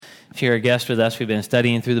If you're a guest with us, we've been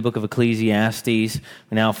studying through the book of Ecclesiastes.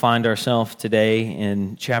 We now find ourselves today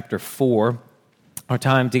in chapter 4. Our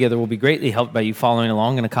time together will be greatly helped by you following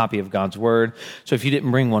along in a copy of God's Word. So if you didn't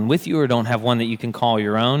bring one with you or don't have one that you can call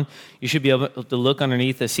your own, you should be able to look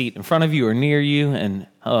underneath a seat in front of you or near you and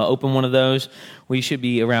open one of those. We should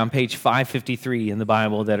be around page 553 in the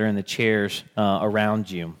Bible that are in the chairs around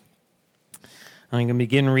you. I'm going to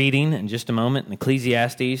begin reading in just a moment in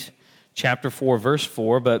Ecclesiastes chapter 4, verse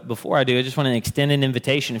 4, but before I do, I just want to extend an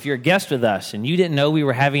invitation. If you're a guest with us and you didn't know we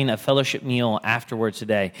were having a fellowship meal afterwards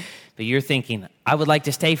today, but you're thinking, I would like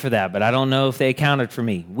to stay for that, but I don't know if they accounted for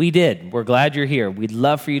me. We did. We're glad you're here. We'd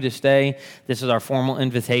love for you to stay. This is our formal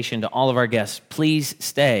invitation to all of our guests. Please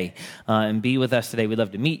stay and be with us today. We'd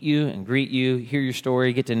love to meet you and greet you, hear your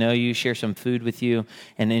story, get to know you, share some food with you,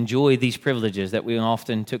 and enjoy these privileges that we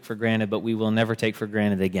often took for granted, but we will never take for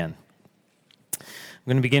granted again.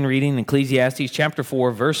 I'm going to begin reading Ecclesiastes chapter 4,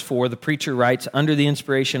 verse 4. The preacher writes under the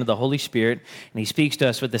inspiration of the Holy Spirit, and he speaks to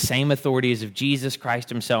us with the same authority as of Jesus Christ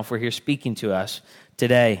himself. We're here speaking to us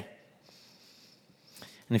today.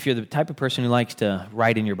 And if you're the type of person who likes to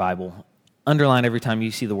write in your Bible, underline every time you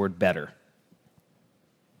see the word better.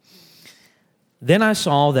 Then I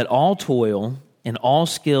saw that all toil and all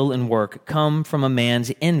skill and work come from a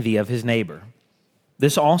man's envy of his neighbor.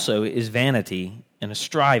 This also is vanity and a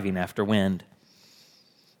striving after wind.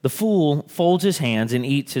 The fool folds his hands and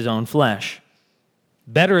eats his own flesh.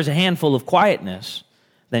 Better is a handful of quietness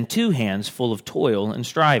than 2 hands full of toil and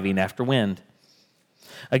striving after wind.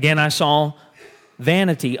 Again, I saw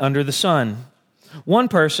vanity under the sun. One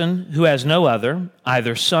person who has no other,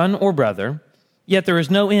 either son or brother, yet there is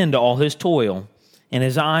no end to all his toil, and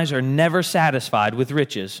his eyes are never satisfied with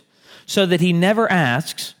riches, so that he never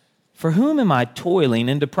asks, for whom am I toiling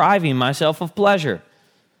and depriving myself of pleasure?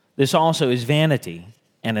 This also is vanity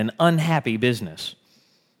and an unhappy business.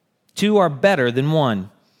 2 are better than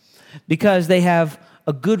 1, because they have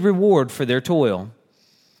a good reward for their toil.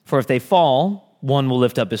 For if they fall, one will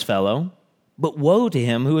lift up his fellow, but woe to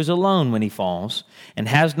him who is alone when he falls, and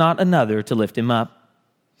has not another to lift him up.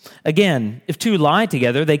 Again, if 2 lie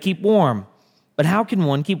together, they keep warm, but how can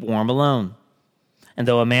one keep warm alone? And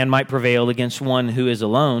though a man might prevail against one who is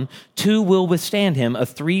alone, 2 will withstand him. A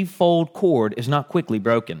 3-fold cord is not quickly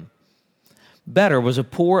broken. Better was a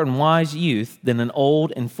poor and wise youth than an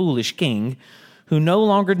old and foolish king who no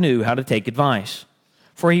longer knew how to take advice.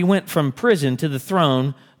 For he went from prison to the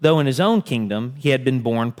throne, though in his own kingdom he had been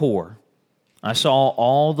born poor. I saw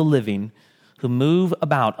all the living who move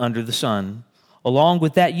about under the sun, along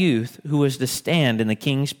with that youth who was to stand in the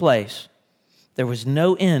king's place. There was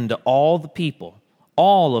no end to all the people,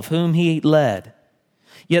 all of whom he led.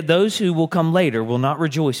 Yet those who will come later will not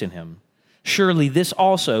rejoice in him. Surely this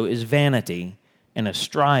also is vanity and a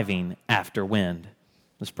striving after wind.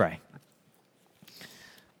 Let's pray.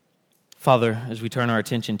 Father, as we turn our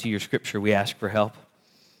attention to your scripture, we ask for help.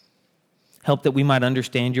 Help that we might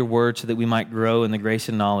understand your word so that we might grow in the grace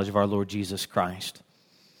and knowledge of our Lord Jesus Christ.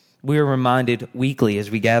 We are reminded weekly as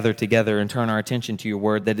we gather together and turn our attention to your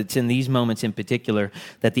word that it's in these moments in particular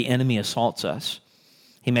that the enemy assaults us.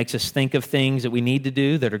 He makes us think of things that we need to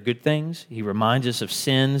do that are good things. He reminds us of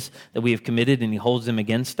sins that we have committed and he holds them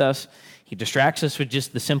against us. He distracts us with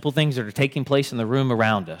just the simple things that are taking place in the room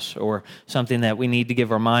around us or something that we need to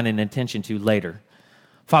give our mind and attention to later.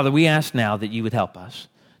 Father, we ask now that you would help us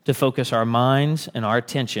to focus our minds and our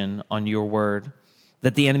attention on your word,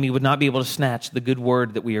 that the enemy would not be able to snatch the good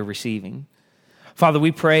word that we are receiving. Father,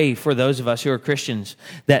 we pray for those of us who are Christians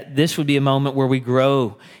that this would be a moment where we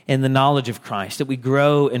grow in the knowledge of Christ, that we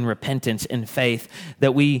grow in repentance and faith,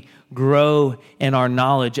 that we grow in our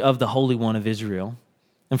knowledge of the Holy One of Israel.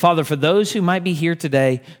 And Father, for those who might be here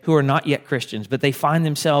today who are not yet Christians, but they find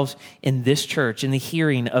themselves in this church, in the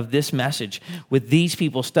hearing of this message, with these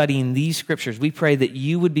people studying these scriptures, we pray that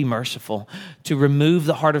you would be merciful to remove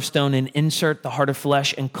the heart of stone and insert the heart of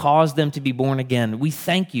flesh and cause them to be born again. We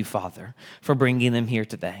thank you, Father, for bringing them here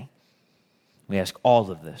today. We ask all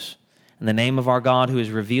of this in the name of our God who has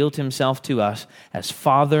revealed himself to us as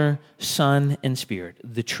Father, Son, and Spirit,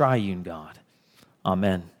 the triune God.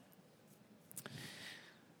 Amen.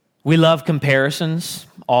 We love comparisons,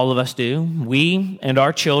 all of us do. We and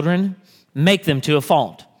our children make them to a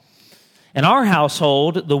fault. In our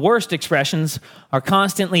household, the worst expressions are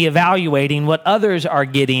constantly evaluating what others are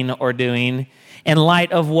getting or doing in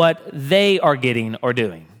light of what they are getting or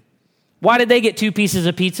doing. Why did they get 2 pieces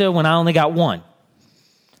of pizza when I only got 1?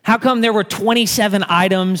 How come there were 27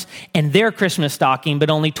 items in their Christmas stocking,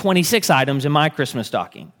 but only 26 items in my Christmas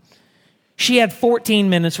stocking? She had 14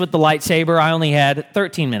 minutes with the lightsaber. I only had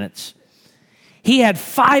 13 minutes. He had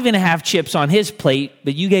 5.5 chips on his plate,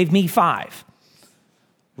 but you gave me 5.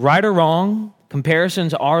 Right or wrong,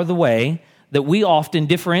 comparisons are the way that we often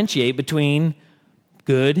differentiate between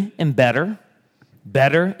good and better,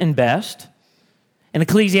 better and best. In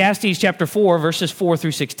Ecclesiastes chapter 4, verses 4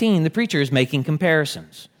 through 16, the preacher is making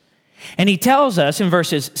comparisons. And he tells us in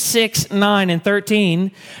verses 6, 9, and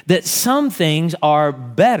 13 that some things are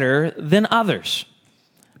better than others.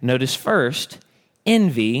 Notice first,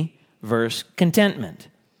 envy versus contentment.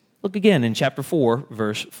 Look again in chapter 4,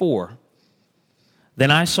 verse 4. Then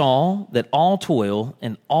I saw that all toil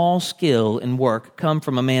and all skill in work come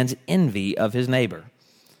from a man's envy of his neighbor.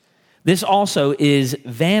 This also is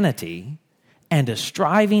vanity and a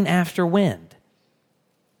striving after wind.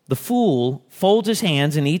 The fool folds his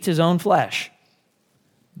hands and eats his own flesh.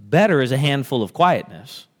 Better is a handful of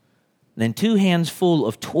quietness than 2 hands full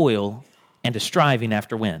of toil and a striving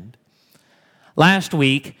after wind. Last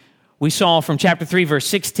week, we saw from chapter 3, verse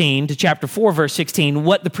 16 to chapter 4, verse 16,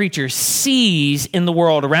 what the preacher sees in the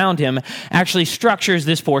world around him actually structures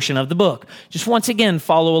this portion of the book. Just once again,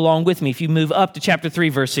 follow along with me if you move up to chapter 3,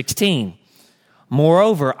 verse 16.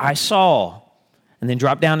 Moreover, I saw, and then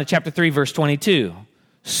drop down to chapter 3, verse 22.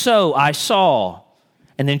 So I saw,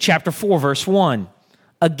 and then chapter 4, verse 1.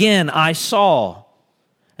 Again, I saw,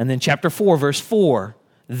 and then chapter 4, verse 4.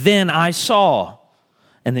 Then I saw,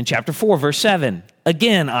 and then chapter 4, verse 7.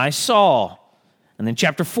 Again, I saw, and then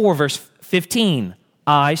chapter 4, verse 15.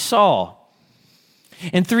 I saw.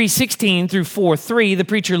 In 3:16 through 4:3, the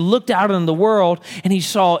preacher looked out on the world and he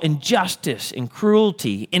saw injustice and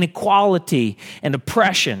cruelty, inequality and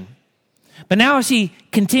oppression. But now as he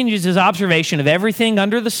continues his observation of everything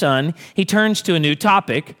under the sun, he turns to a new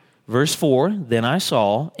topic. Verse 4, then I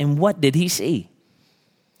saw, and what did he see?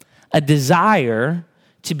 A desire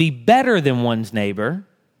to be better than one's neighbor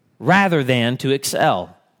rather than to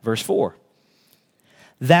excel. Verse 4,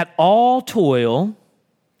 that all toil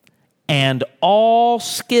and all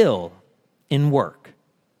skill in work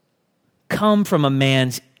come from a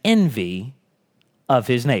man's envy of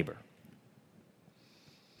his neighbor.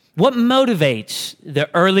 What motivates the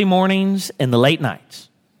early mornings and the late nights?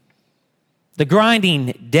 The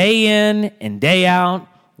grinding day in and day out,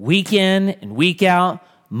 week in and week out,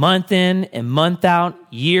 month in and month out,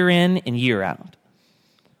 year in and year out.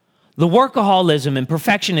 The workaholism and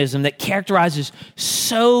perfectionism that characterizes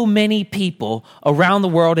so many people around the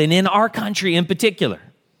world and in our country in particular.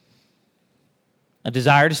 A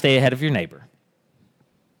desire to stay ahead of your neighbor.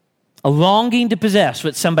 A longing to possess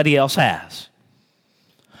what somebody else has.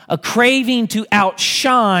 A craving to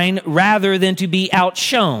outshine rather than to be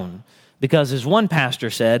outshone. Because as one pastor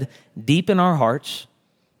said, deep in our hearts,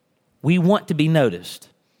 we want to be noticed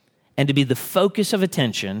and to be the focus of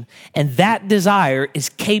attention, and that desire is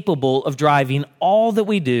capable of driving all that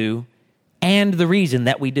we do and the reason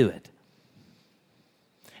that we do it.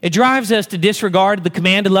 It drives us to disregard the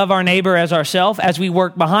command to love our neighbor as ourselves as we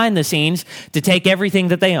work behind the scenes to take everything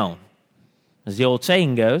that they own. As the old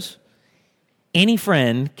saying goes, any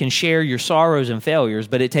friend can share your sorrows and failures,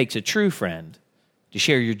 but it takes a true friend to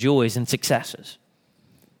share your joys and successes.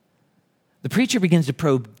 The preacher begins to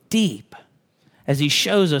probe deep as he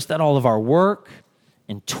shows us that all of our work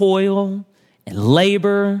and toil and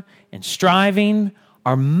labor and striving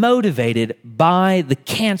are motivated by the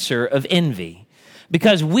cancer of envy,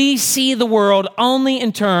 because we see the world only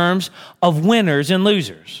in terms of winners and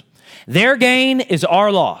losers. Their gain is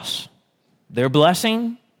our loss. Their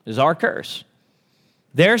blessing is our curse.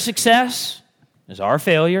 Their success is our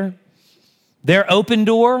failure. Their open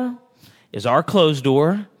door is our closed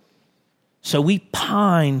door. So we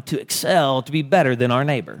pine to excel, to be better than our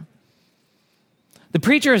neighbor. The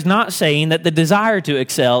preacher is not saying that the desire to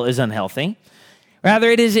excel is unhealthy. Rather,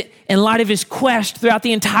 it is in light of his quest throughout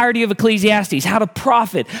the entirety of Ecclesiastes, how to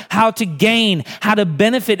profit, how to gain, how to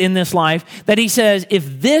benefit in this life, that he says,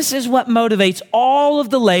 if this is what motivates all of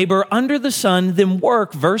the labor under the sun, then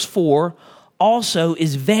work, verse 4, also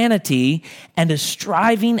is vanity and a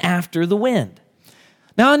striving after the wind.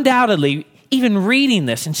 Now, undoubtedly, even reading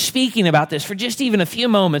this and speaking about this for just even a few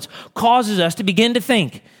moments causes us to begin to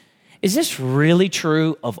think, is this really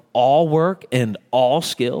true of all work and all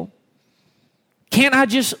skill? Can't I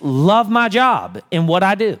just love my job and what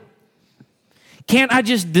I do? Can't I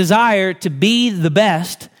just desire to be the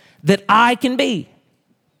best that I can be?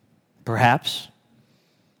 Perhaps.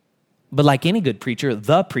 But like any good preacher,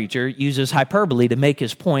 the preacher uses hyperbole to make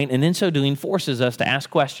his point, and in so doing forces us to ask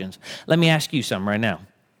questions. Let me ask you something right now.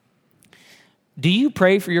 Do you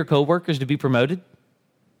pray for your coworkers to be promoted?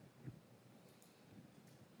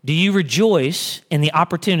 Do you rejoice in the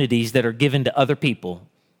opportunities that are given to other people,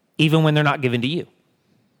 even when they're not given to you?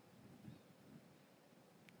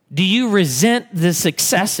 Do you resent the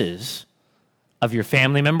successes of your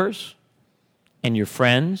family members and your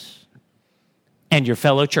friends and your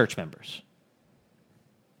fellow church members?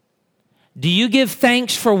 Do you give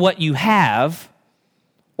thanks for what you have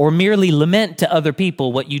or merely lament to other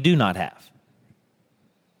people what you do not have?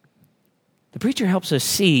 The preacher helps us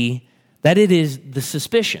see that it is the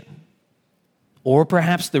suspicion or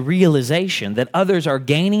perhaps the realization that others are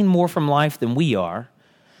gaining more from life than we are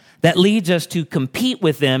that leads us to compete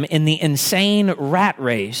with them in the insane rat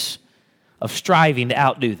race of striving to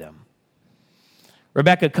outdo them.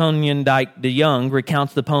 Rebecca Conyon-Dyke DeYoung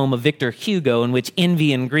recounts the poem of Victor Hugo in which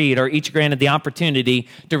envy and greed are each granted the opportunity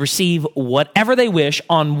to receive whatever they wish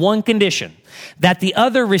on one condition, that the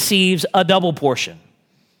other receives a double portion.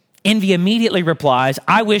 Envy immediately replies,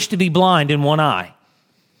 "I wish to be blind in one eye."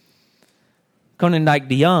 Conyon-Dyke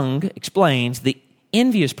DeYoung explains the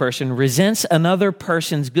envious person resents another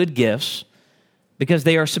person's good gifts because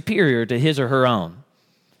they are superior to his or her own.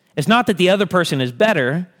 It's not that the other person is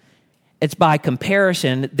better. It's by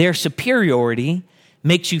comparison, their superiority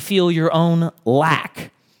makes you feel your own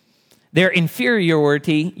lack. Your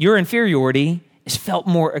inferiority is felt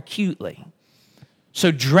more acutely.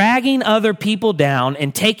 So dragging other people down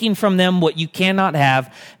and taking from them what you cannot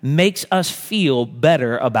have makes us feel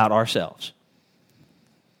better about ourselves.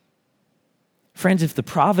 Friends, if the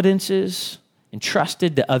providences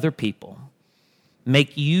entrusted to other people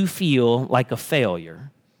make you feel like a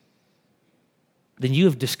failure, then you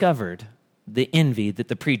have discovered the envy that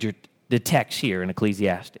the preacher detects here in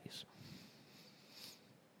Ecclesiastes.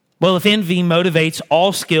 Well, if envy motivates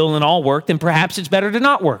all skill and all work, then perhaps it's better to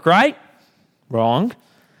not work, right? Wrong.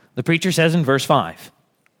 The preacher says in verse 5,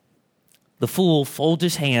 "The fool folds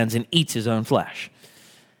his hands and eats his own flesh."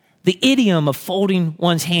 The idiom of folding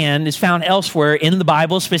one's hand is found elsewhere in the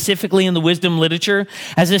Bible, specifically in the wisdom literature,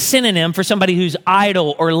 as a synonym for somebody who's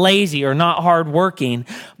idle or lazy or not hardworking.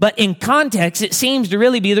 But in context, it seems to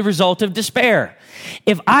really be the result of despair.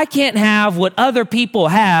 If I can't have what other people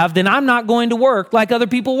have, then I'm not going to work like other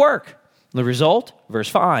people work. The result, verse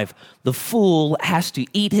 5, the fool has to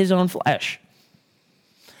eat his own flesh.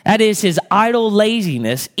 That is, his idle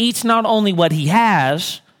laziness eats not only what he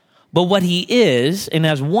has, but what he is, and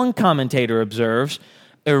as one commentator observes,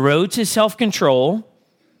 erodes his self-control,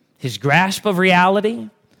 his grasp of reality,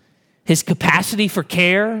 his capacity for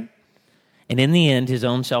care, and in the end, his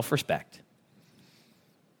own self-respect.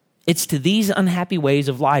 It's to these unhappy ways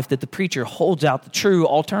of life that the preacher holds out the true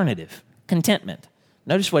alternative, contentment.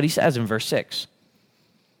 Notice what he says in verse 6.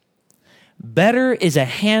 "Better is a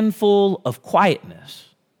handful of quietness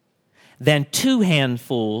than 2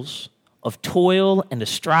 handfuls of toil and a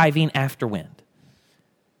striving after wind.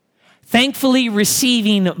 Thankfully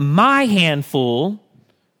receiving my handful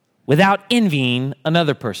without envying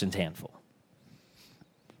another person's handful.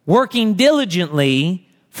 Working diligently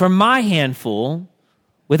for my handful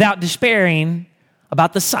without despairing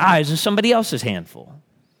about the size of somebody else's handful.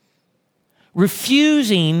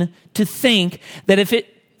 Refusing to think that if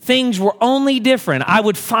things were only different, I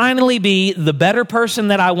would finally be the better person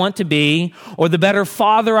that I want to be, or the better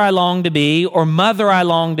father I long to be, or mother I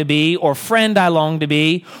long to be, or friend I long to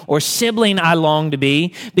be, or sibling I long to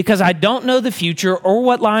be, because I don't know the future or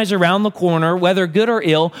what lies around the corner, whether good or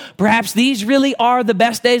ill. Perhaps these really are the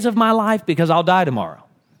best days of my life because I'll die tomorrow."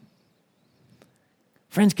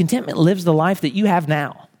 Friends, contentment lives the life that you have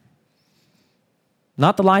now,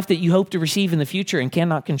 not the life that you hope to receive in the future and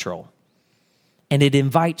cannot control. And it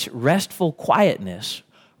invites restful quietness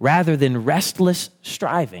rather than restless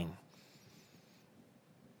striving.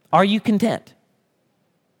 Are you content?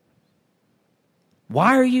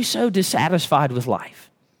 Why are you so dissatisfied with life?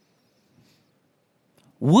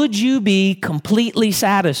 Would you be completely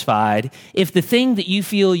satisfied if the thing that you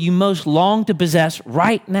feel you most long to possess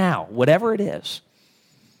right now, whatever it is,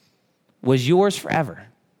 was yours forever?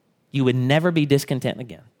 You would never be discontent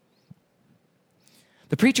again.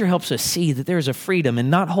 The preacher helps us see that there is a freedom in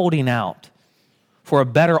not holding out for a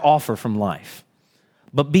better offer from life,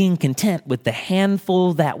 but being content with the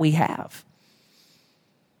handful that we have.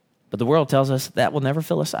 But the world tells us that will never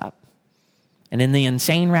fill us up. And in the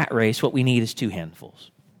insane rat race, what we need is 2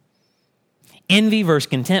 handfuls. Envy versus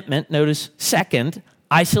contentment. Notice second,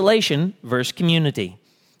 isolation versus community.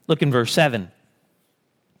 Look in verse 7.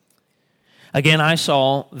 "Again, I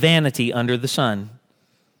saw vanity under the sun.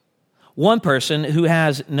 One person who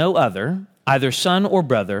has no other, either son or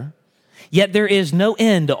brother, yet there is no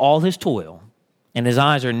end to all his toil, and his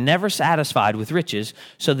eyes are never satisfied with riches,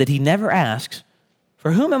 so that he never asks,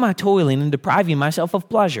 'For whom am I toiling and depriving myself of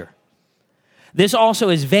pleasure?' This also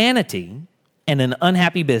is vanity and an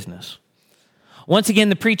unhappy business. Once again,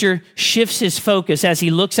 the preacher shifts his focus as he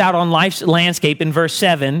looks out on life's landscape in verse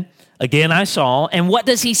 7. Again, I saw. And what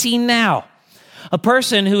does he see now? A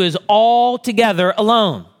person who is altogether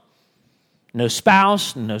alone. No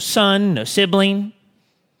spouse, no son, no sibling,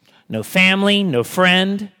 no family, no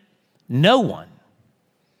friend, no one.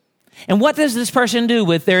 And what does this person do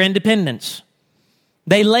with their independence?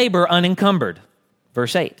 They labor unencumbered.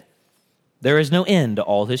 Verse 8. There is no end to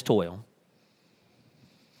all his toil.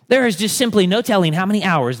 There is just simply no telling how many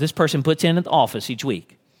hours this person puts in at the office each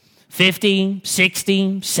week. 50,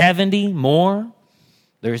 60, 70, more.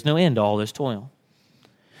 There is no end to all his toil.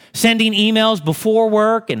 Sending emails before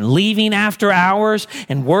work and leaving after hours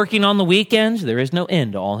and working on the weekends, there is no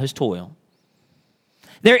end to all his toil.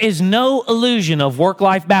 There is no illusion of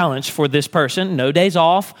work-life balance for this person. No days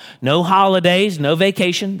off, no holidays, no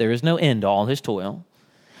vacation. There is no end to all his toil.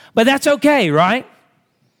 But that's okay, right?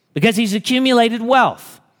 Because he's accumulated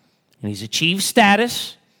wealth and he's achieved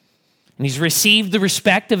status and he's received the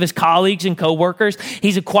respect of his colleagues and coworkers.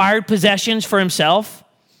 He's acquired possessions for himself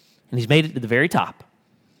and he's made it to the very top.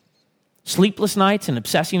 Sleepless nights and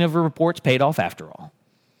obsessing over reports paid off after all.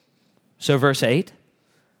 So verse 8,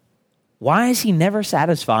 why is he never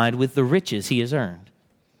satisfied with the riches he has earned?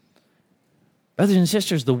 Brothers and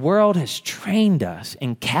sisters, the world has trained us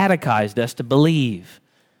and catechized us to believe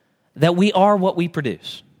that we are what we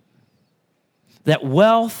produce. That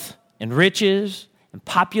wealth and riches and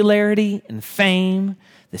popularity and fame,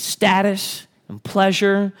 the status and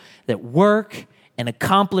pleasure, that work and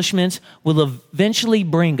accomplishments will eventually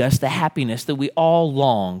bring us the happiness that we all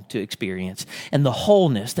long to experience and the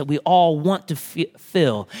wholeness that we all want to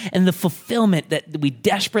feel and the fulfillment that we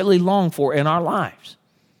desperately long for in our lives.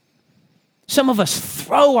 Some of us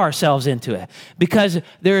throw ourselves into it because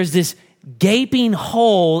there is this gaping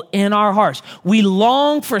hole in our hearts. We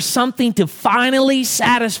long for something to finally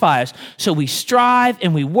satisfy us. So we strive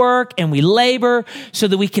and we work and we labor so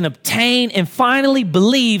that we can obtain and finally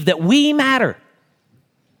believe that we matter.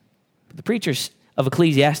 The preacher of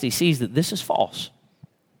Ecclesiastes sees that this is false.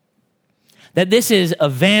 That this is a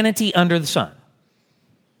vanity under the sun.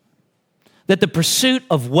 That the pursuit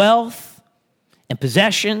of wealth and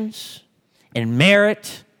possessions and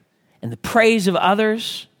merit and the praise of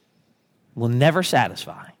others will never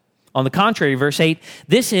satisfy. On the contrary, verse 8,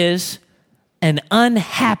 this is an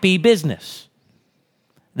unhappy business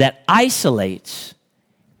that isolates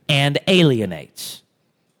and alienates.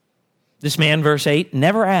 This man, verse 8,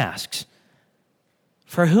 never asks,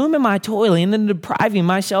 for whom am I toiling and depriving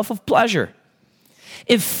myself of pleasure?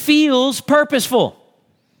 It feels purposeful.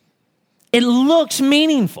 It looks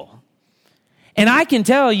meaningful. And I can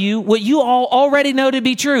tell you what you all already know to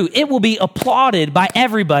be true. It will be applauded by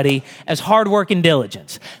everybody as hard work and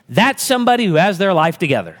diligence. That's somebody who has their life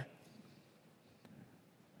together.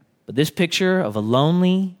 But this picture of a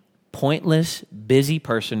lonely, pointless, busy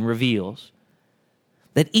person reveals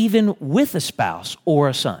that even with a spouse or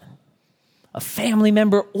a son, a family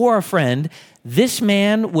member or a friend, this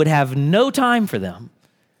man would have no time for them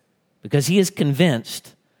because he is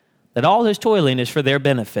convinced that all his toiling is for their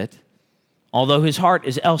benefit, although his heart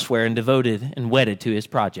is elsewhere and devoted and wedded to his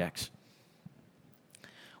projects.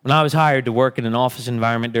 When I was hired to work in an office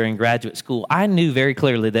environment during graduate school, I knew very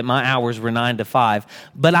clearly that my hours were 9 to 5,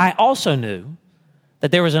 but I also knew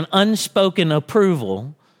that there was an unspoken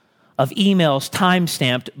approval of emails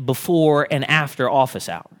time-stamped before and after office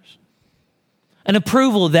hours. An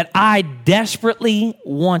approval that I desperately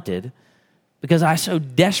wanted because I so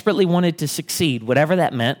desperately wanted to succeed, whatever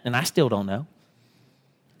that meant, and I still don't know,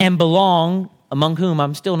 and belong among whom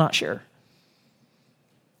I'm still not sure.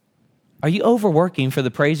 Are you overworking for the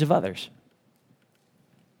praise of others?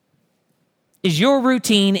 Is your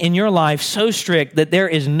routine in your life so strict that there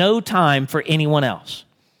is no time for anyone else?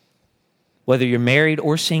 Whether you're married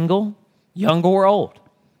or single, young or old.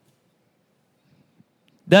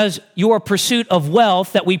 Does your pursuit of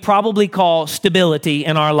wealth that we probably call stability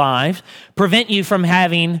in our lives prevent you from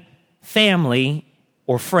having family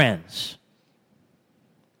or friends?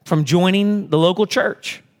 From joining the local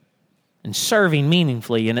church and serving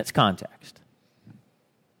meaningfully in its context?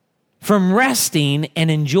 From resting and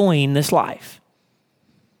enjoying this life?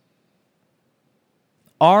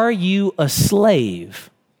 Are you a slave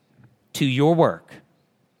to your work,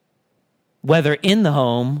 whether in the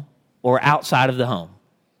home or outside of the home?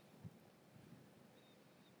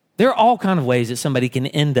 There are all kinds of ways that somebody can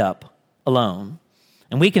end up alone,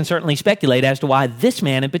 and we can certainly speculate as to why this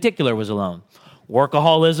man in particular was alone.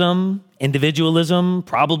 Workaholism, individualism,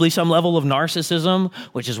 probably some level of narcissism,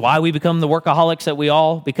 which is why we become the workaholics that we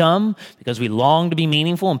all become, because we long to be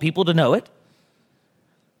meaningful and people to know it.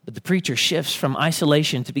 But the preacher shifts from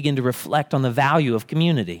isolation to begin to reflect on the value of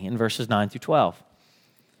community in verses 9 through 12.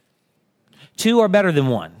 Two are better than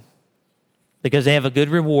one because they have a good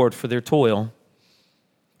reward for their toil.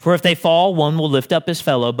 For if they fall, one will lift up his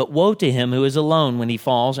fellow, but woe to him who is alone when he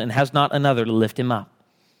falls and has not another to lift him up.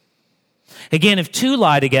 Again, if two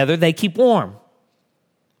lie together, they keep warm.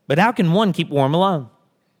 But how can one keep warm alone?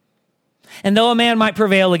 And though a man might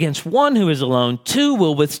prevail against one who is alone, two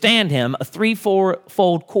will withstand him. A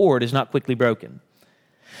threefold cord is not quickly broken.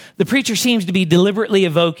 The preacher seems to be deliberately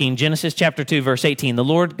evoking Genesis chapter 2, verse 18. The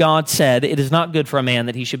Lord God said, "It is not good for a man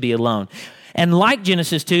that he should be alone." And like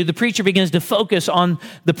Genesis 2, the preacher begins to focus on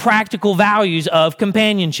the practical values of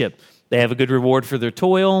companionship. They have a good reward for their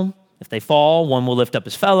toil. If they fall, one will lift up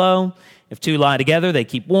his fellow. If two lie together, they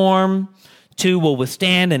keep warm. Two will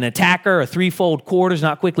withstand an attacker. A threefold cord is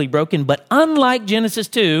not quickly broken. But unlike Genesis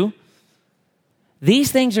 2,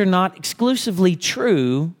 these things are not exclusively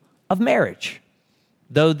true of marriage,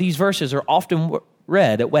 though these verses are often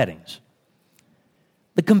read at weddings.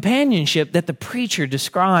 The companionship that the preacher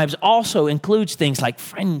describes also includes things like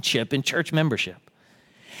friendship and church membership.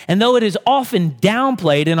 And though it is often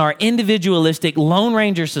downplayed in our individualistic Lone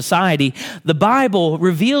Ranger society, the Bible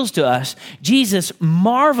reveals to us Jesus'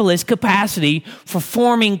 marvelous capacity for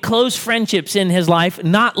forming close friendships in his life,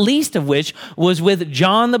 not least of which was with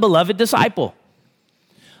John, the beloved disciple.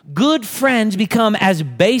 Good friends become as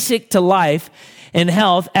basic to life and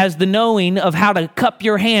health as the knowing of how to cup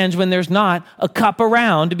your hands when there's not a cup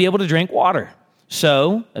around to be able to drink water.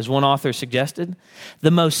 So, as one author suggested,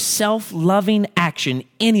 the most self-loving action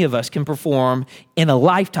any of us can perform in a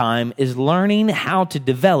lifetime is learning how to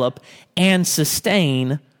develop and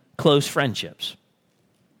sustain close friendships.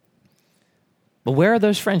 But where are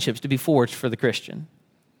those friendships to be forged for the Christian?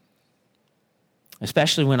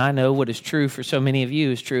 Especially when I know what is true for so many of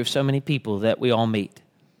you is true of so many people that we all meet.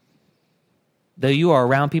 Though you are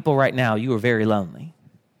around people right now, you are very lonely.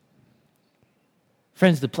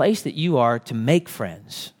 Friends, the place that you are to make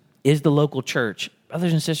friends is the local church.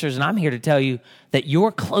 Brothers and sisters, and I'm here to tell you that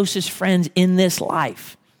your closest friends in this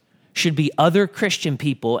life should be other Christian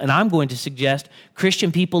people, and I'm going to suggest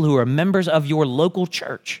Christian people who are members of your local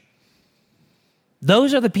church.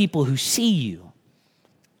 Those are the people who see you,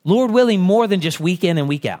 Lord willing, more than just week in and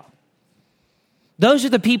week out. Those are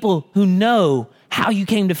the people who know how you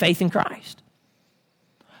came to faith in Christ.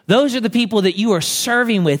 Those are the people that you are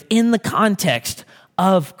serving with in the context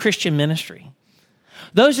of Christian ministry.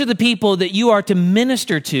 Those are the people that you are to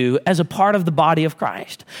minister to as a part of the body of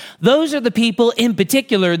Christ. Those are the people in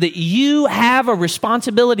particular that you have a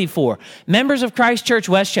responsibility for. Members of Christ Church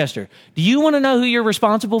Westchester, do you want to know who you're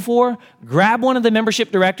responsible for? Grab one of the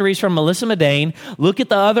membership directories from Melissa Medane, look at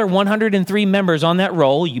the other 103 members on that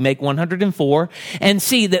roll, you make 104, and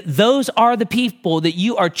see that those are the people that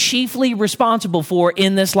you are chiefly responsible for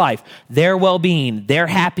in this life. Their well-being, their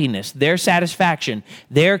happiness, their satisfaction,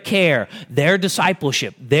 their care, their discipleship,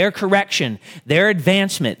 their correction, their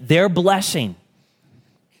advancement, their blessing.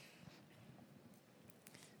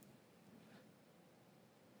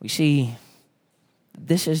 We see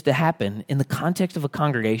this is to happen in the context of a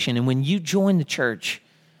congregation, and when you join the church,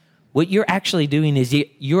 what you're actually doing is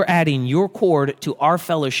you're adding your cord to our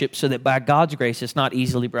fellowship so that by God's grace it's not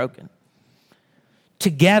easily broken.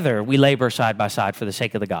 Together we labor side by side for the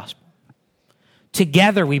sake of the gospel.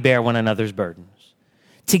 Together we bear one another's burdens.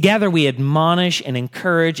 Together we admonish and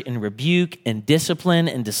encourage and rebuke and discipline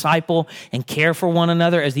and disciple and care for one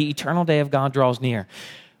another as the eternal day of God draws near.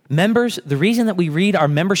 Members, the reason that we read our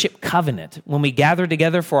membership covenant when we gather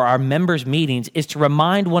together for our members' meetings is to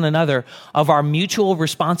remind one another of our mutual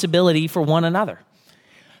responsibility for one another.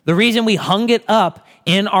 The reason we hung it up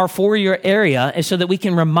in our foyer area is so that we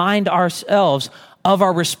can remind ourselves of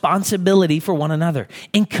our responsibility for one another.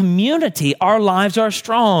 In community, our lives are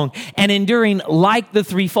strong and enduring like the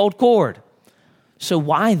threefold cord. So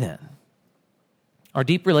why then are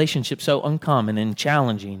deep relationships so uncommon and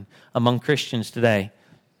challenging among Christians today?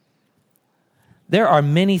 There are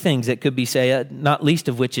many things that could be said, not least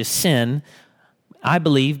of which is sin. I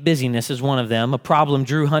believe busyness is one of them, a problem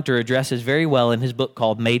Drew Hunter addresses very well in his book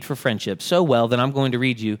called Made for Friendship, so well that I'm going to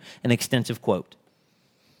read you an extensive quote.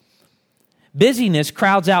 Busyness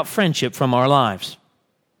crowds out friendship from our lives.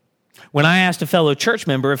 When I asked a fellow church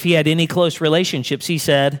member if he had any close relationships, he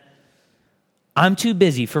said, "I'm too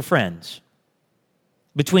busy for friends."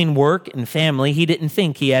 Between work and family, he didn't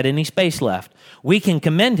think he had any space left. We can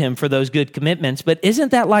commend him for those good commitments, but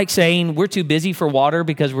isn't that like saying we're too busy for water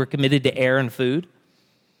because we're committed to air and food?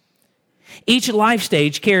 Each life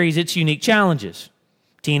stage carries its unique challenges.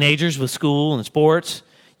 Teenagers with school and sports,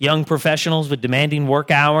 young professionals with demanding work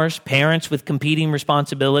hours, parents with competing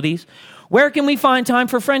responsibilities. Where can we find time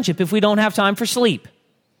for friendship if we don't have time for sleep?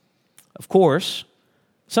 Of course,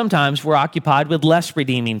 sometimes we're occupied with less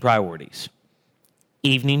redeeming priorities.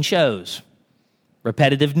 Evening shows,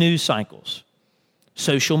 repetitive news cycles,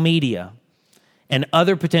 social media, and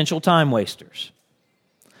other potential time wasters.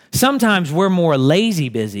 Sometimes we're more lazy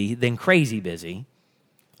busy than crazy busy.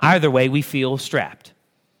 Either way, we feel strapped.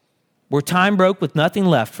 We're time broke with nothing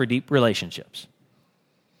left for deep relationships.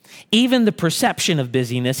 Even the perception of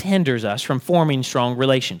busyness hinders us from forming strong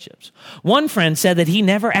relationships. One friend said that he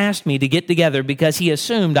never asked me to get together because he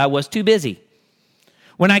assumed I was too busy.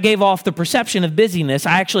 When I gave off the perception of busyness,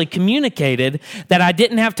 I actually communicated that I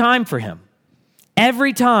didn't have time for him.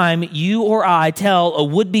 Every time you or I tell a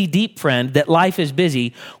would-be deep friend that life is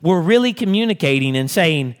busy, we're really communicating and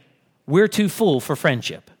saying, we're too full for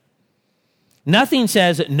friendship. Nothing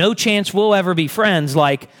says no chance we'll ever be friends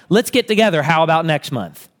like, let's get together, how about next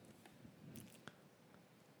month?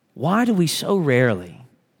 Why do we so rarely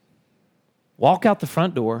walk out the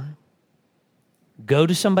front door, go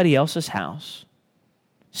to somebody else's house,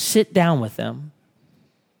 sit down with them,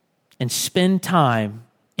 and spend time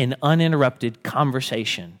in uninterrupted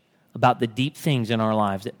conversation about the deep things in our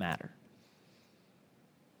lives that matter?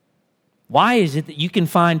 Why is it that you can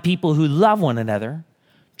find people who love one another,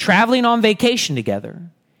 traveling on vacation together,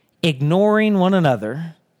 ignoring one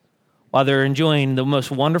another while they're enjoying the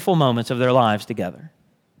most wonderful moments of their lives together?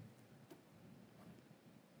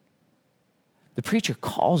 The preacher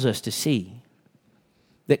calls us to see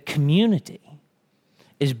that community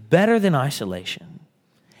is better than isolation,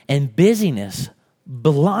 and busyness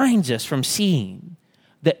blinds us from seeing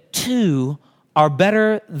that two are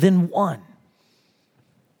better than one.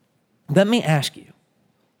 Let me ask you,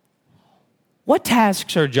 what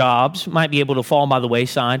tasks or jobs might be able to fall by the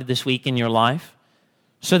wayside this week in your life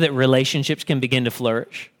so that relationships can begin to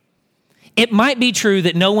flourish? It might be true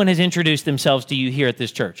that no one has introduced themselves to you here at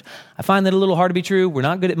this church. I find that a little hard to be true. We're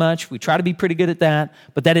not good at much. We try to be pretty good at that,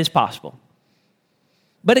 but that is possible.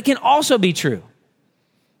 But it can also be true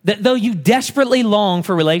that though you desperately long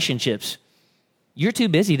for relationships, you're too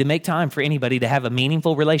busy to make time for anybody to have a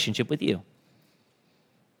meaningful relationship with you.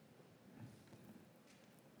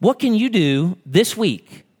 What can you do this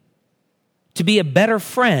week to be a better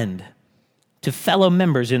friend to fellow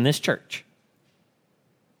members in this church?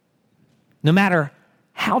 No matter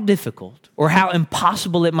how difficult or how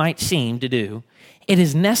impossible it might seem to do, it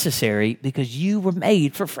is necessary because you were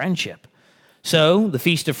made for friendship. So, the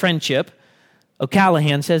Feast of Friendship,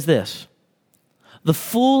 O'Callaghan says this: the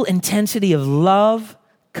full intensity of love,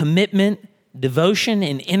 commitment, devotion,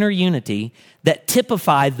 and inner unity that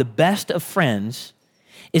typify the best of friends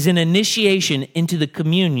is an initiation into the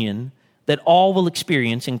communion that all will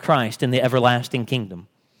experience in Christ in the everlasting kingdom.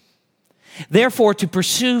 Therefore, to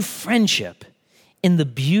pursue friendship in the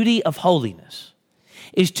beauty of holiness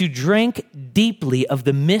is to drink deeply of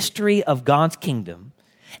the mystery of God's kingdom.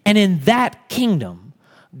 And in that kingdom,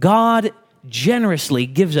 God generously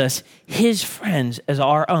gives us his friends as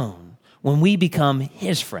our own when we become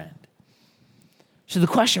his friend. So the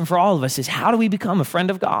question for all of us is, how do we become a friend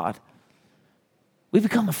of God? We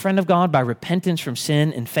become a friend of God by repentance from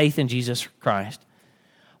sin and faith in Jesus Christ.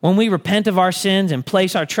 When we repent of our sins and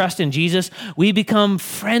place our trust in Jesus, we become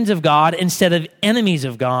friends of God instead of enemies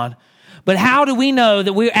of God. But how do we know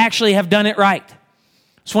that we actually have done it right?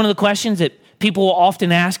 It's one of the questions that people will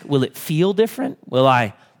often ask. Will it feel different? Will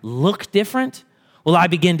I look different? Will I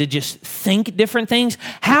begin to just think different things?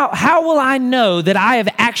 How will I know that I have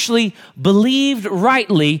actually believed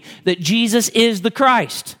rightly that Jesus is the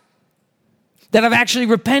Christ? That I've actually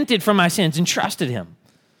repented from my sins and trusted him?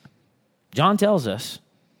 John tells us,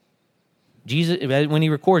 Jesus, when he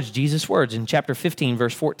records Jesus' words in chapter 15,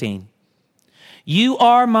 verse 14, you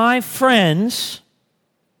are my friends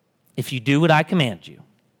if you do what I command you.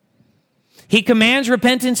 He commands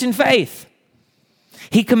repentance and faith.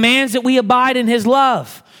 He commands that we abide in his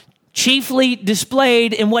love, chiefly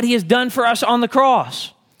displayed in what he has done for us on the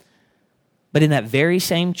cross. But in that very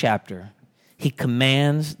same chapter, he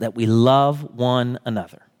commands that we love one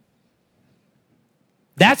another.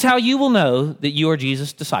 That's how you will know that you are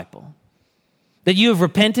Jesus' disciple, that you have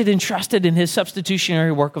repented and trusted in his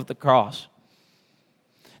substitutionary work of the cross,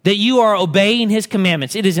 that you are obeying his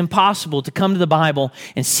commandments. It is impossible to come to the Bible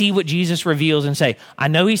and see what Jesus reveals and say, I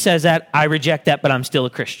know he says that, I reject that, but I'm still a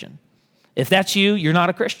Christian. If that's you, you're not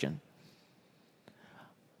a Christian.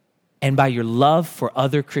 And by your love for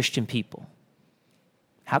other Christian people,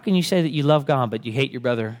 how can you say that you love God, but you hate your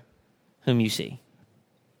brother whom you see?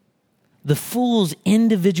 The fool's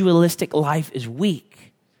individualistic life is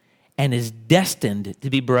weak and is destined to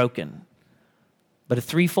be broken. But a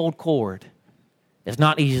threefold cord is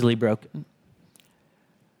not easily broken.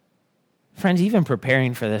 Friends, even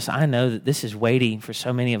preparing for this, I know that this is weighty for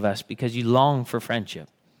so many of us because you long for friendship.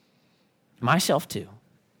 Myself too.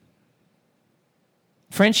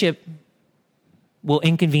 Friendship will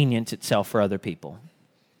inconvenience itself for other people.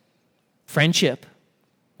 Friendship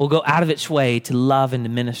will go out of its way to love and to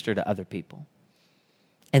minister to other people.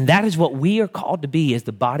 And that is what we are called to be as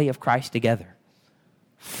the body of Christ together.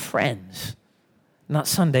 Friends, not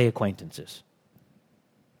Sunday acquaintances.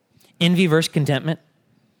 Envy versus contentment.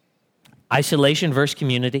 Isolation versus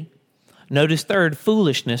community. Notice third,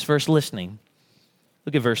 foolishness versus listening.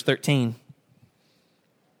 Look at verse 13.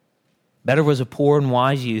 Better was a poor and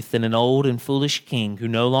wise youth than an old and foolish king who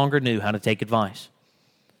no longer knew how to take advice.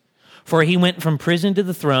 For he went from prison to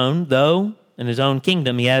the throne, though in his own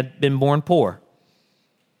kingdom he had been born poor.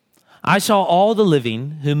 I saw all the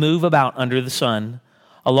living who move about under the sun,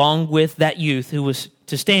 along with that youth who was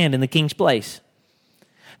to stand in the king's place.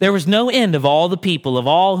 There was no end of all the people, of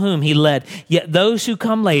all whom he led, yet those who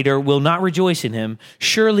come later will not rejoice in him.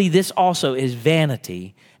 Surely this also is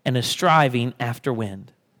vanity and a striving after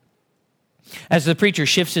wind. As the preacher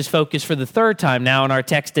shifts his focus for the third time now in our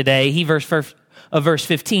text today, he, verse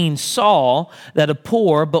 15, saw that a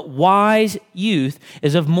poor but wise youth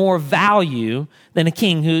is of more value than a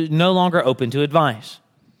king who is no longer open to advice.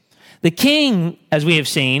 The king, as we have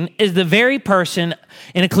seen, is the very person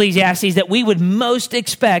in Ecclesiastes that we would most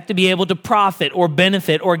expect to be able to profit or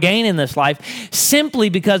benefit or gain in this life simply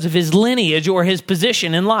because of his lineage or his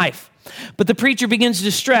position in life. But the preacher begins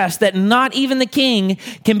to stress that not even the king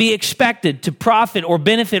can be expected to profit or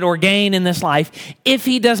benefit or gain in this life if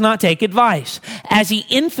he does not take advice, as he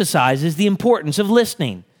emphasizes the importance of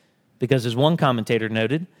listening. Because as one commentator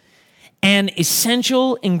noted, an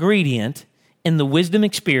essential ingredient in the wisdom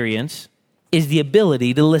experience is the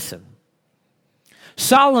ability to listen.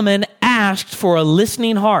 Solomon asked for a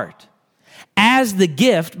listening heart as the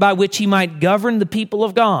gift by which he might govern the people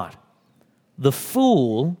of God. The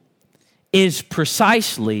fool is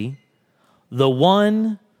precisely the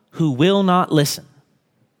one who will not listen.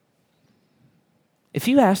 If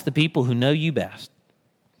you ask the people who know you best,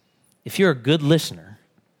 if you're a good listener,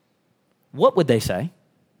 what would they say?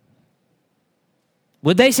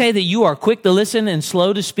 Would they say that you are quick to listen and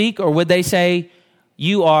slow to speak, or would they say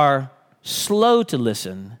you are slow to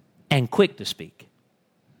listen and quick to speak?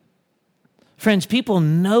 Friends, people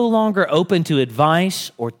no longer open to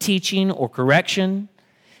advice or teaching or correction,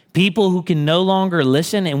 people who can no longer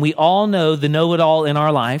listen, and we all know the know-it-all in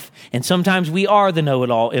our life, and sometimes we are the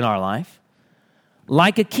know-it-all in our life.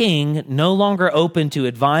 Like a king no longer open to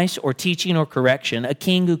advice or teaching or correction, a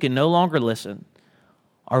king who can no longer listen,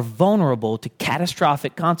 are vulnerable to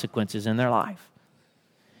catastrophic consequences in their life.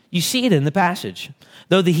 You see it in the passage.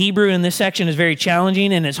 Though the Hebrew in this section is very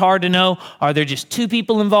challenging and it's hard to know, are there just two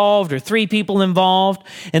people involved or three people involved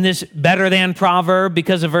in this better than proverb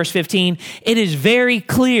because of verse 15? It is very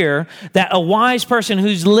clear that a wise person who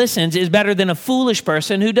listens is better than a foolish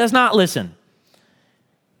person who does not listen.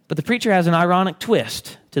 But the preacher has an ironic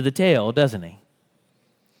twist to the tale, doesn't he?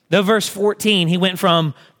 Though verse 14, he went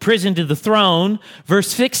from prison to the throne, verse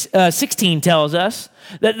 16 tells us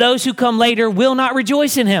that those who come later will not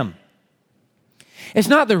rejoice in him. It's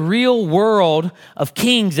not the real world of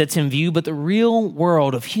kings that's in view, but the real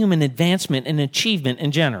world of human advancement and achievement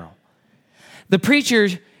in general. The preacher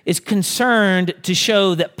is concerned to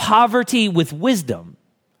show that poverty with wisdom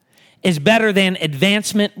is better than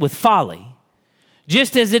advancement with folly.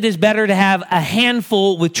 Just as it is better to have a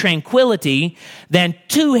handful with tranquility than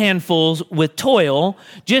two handfuls with toil,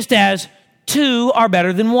 just as two are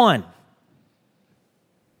better than one.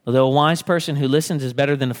 Although a wise person who listens is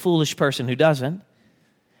better than a foolish person who doesn't,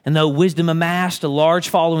 and though wisdom amassed a large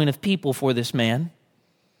following of people for this man,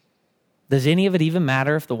 does any of it even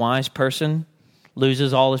matter if the wise person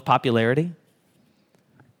loses all his popularity?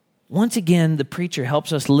 Once again, the preacher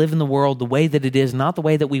helps us live in the world the way that it is, not the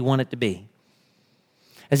way that we want it to be,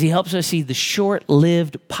 as he helps us see the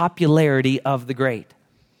short-lived popularity of the great.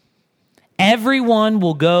 Everyone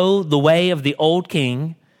will go the way of the old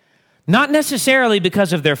king, not necessarily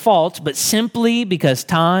because of their faults, but simply because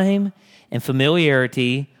time and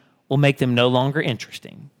familiarity will make them no longer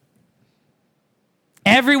interesting.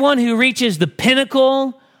 Everyone who reaches the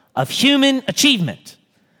pinnacle of human achievement,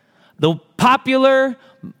 the popular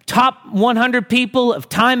top 100 people of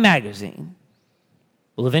Time magazine,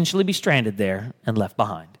 will eventually be stranded there and left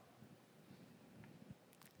behind.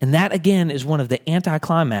 And that, again, is one of the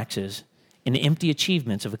anticlimaxes in the empty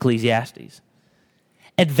achievements of Ecclesiastes.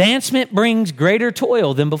 Advancement brings greater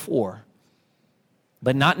toil than before.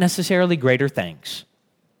 but not necessarily greater thanks.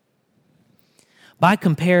 By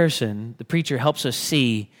comparison, the preacher helps us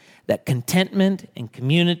see that contentment and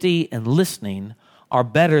community and listening are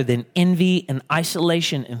better than envy and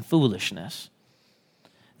isolation and foolishness.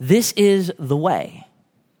 This is the way.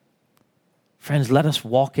 Friends, let us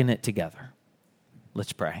walk in it together.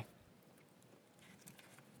 Let's pray.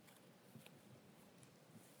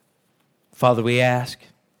 Father, we ask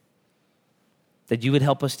that you would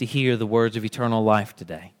help us to hear the words of eternal life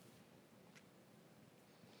today.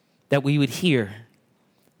 That we would hear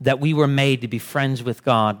that we were made to be friends with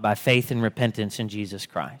God by faith and repentance in Jesus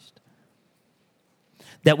Christ.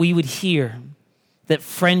 That we would hear that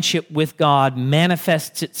friendship with God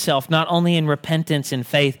manifests itself not only in repentance and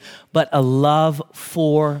faith, but a love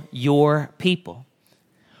for your people,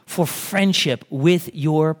 for friendship with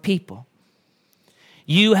your people.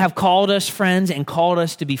 You have called us friends and called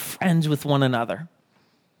us to be friends with one another.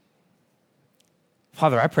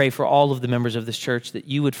 Father, I pray for all of the members of this church that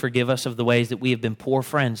you would forgive us of the ways that we have been poor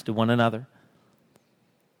friends to one another.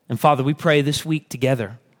 And Father, we pray this week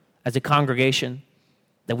together as a congregation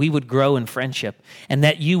that we would grow in friendship and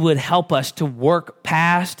that you would help us to work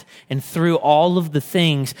past and through all of the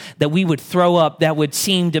things that we would throw up that would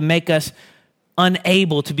seem to make us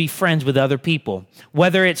unable to be friends with other people,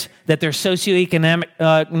 whether it's that their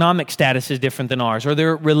socioeconomic status is different than ours, or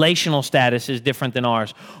their relational status is different than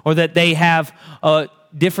ours, or that they have a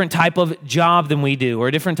different type of job than we do, or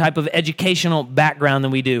a different type of educational background than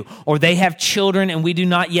we do, or they have children and we do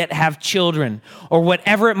not yet have children, or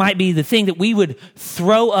whatever it might be, the thing that we would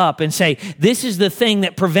throw up and say, this is the thing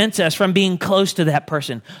that prevents us from being close to that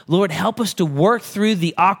person. Lord, help us to work through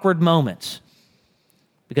the awkward moments.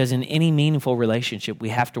 Because in any meaningful relationship, we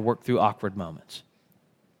have to work through awkward moments.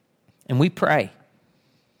 And we pray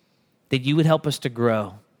that you would help us to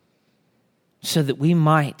grow so that we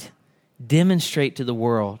might demonstrate to the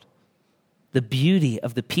world the beauty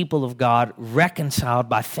of the people of God reconciled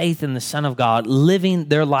by faith in the Son of God, living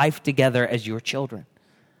their life together as your children.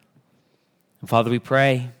 And Father, we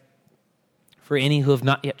pray for any who have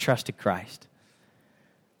not yet trusted Christ,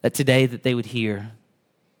 that today that they would hear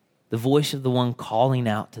the voice of the one calling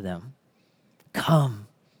out to them. Come,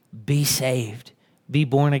 be saved, be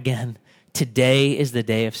born again. Today is the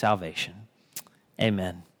day of salvation.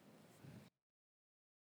 Amen.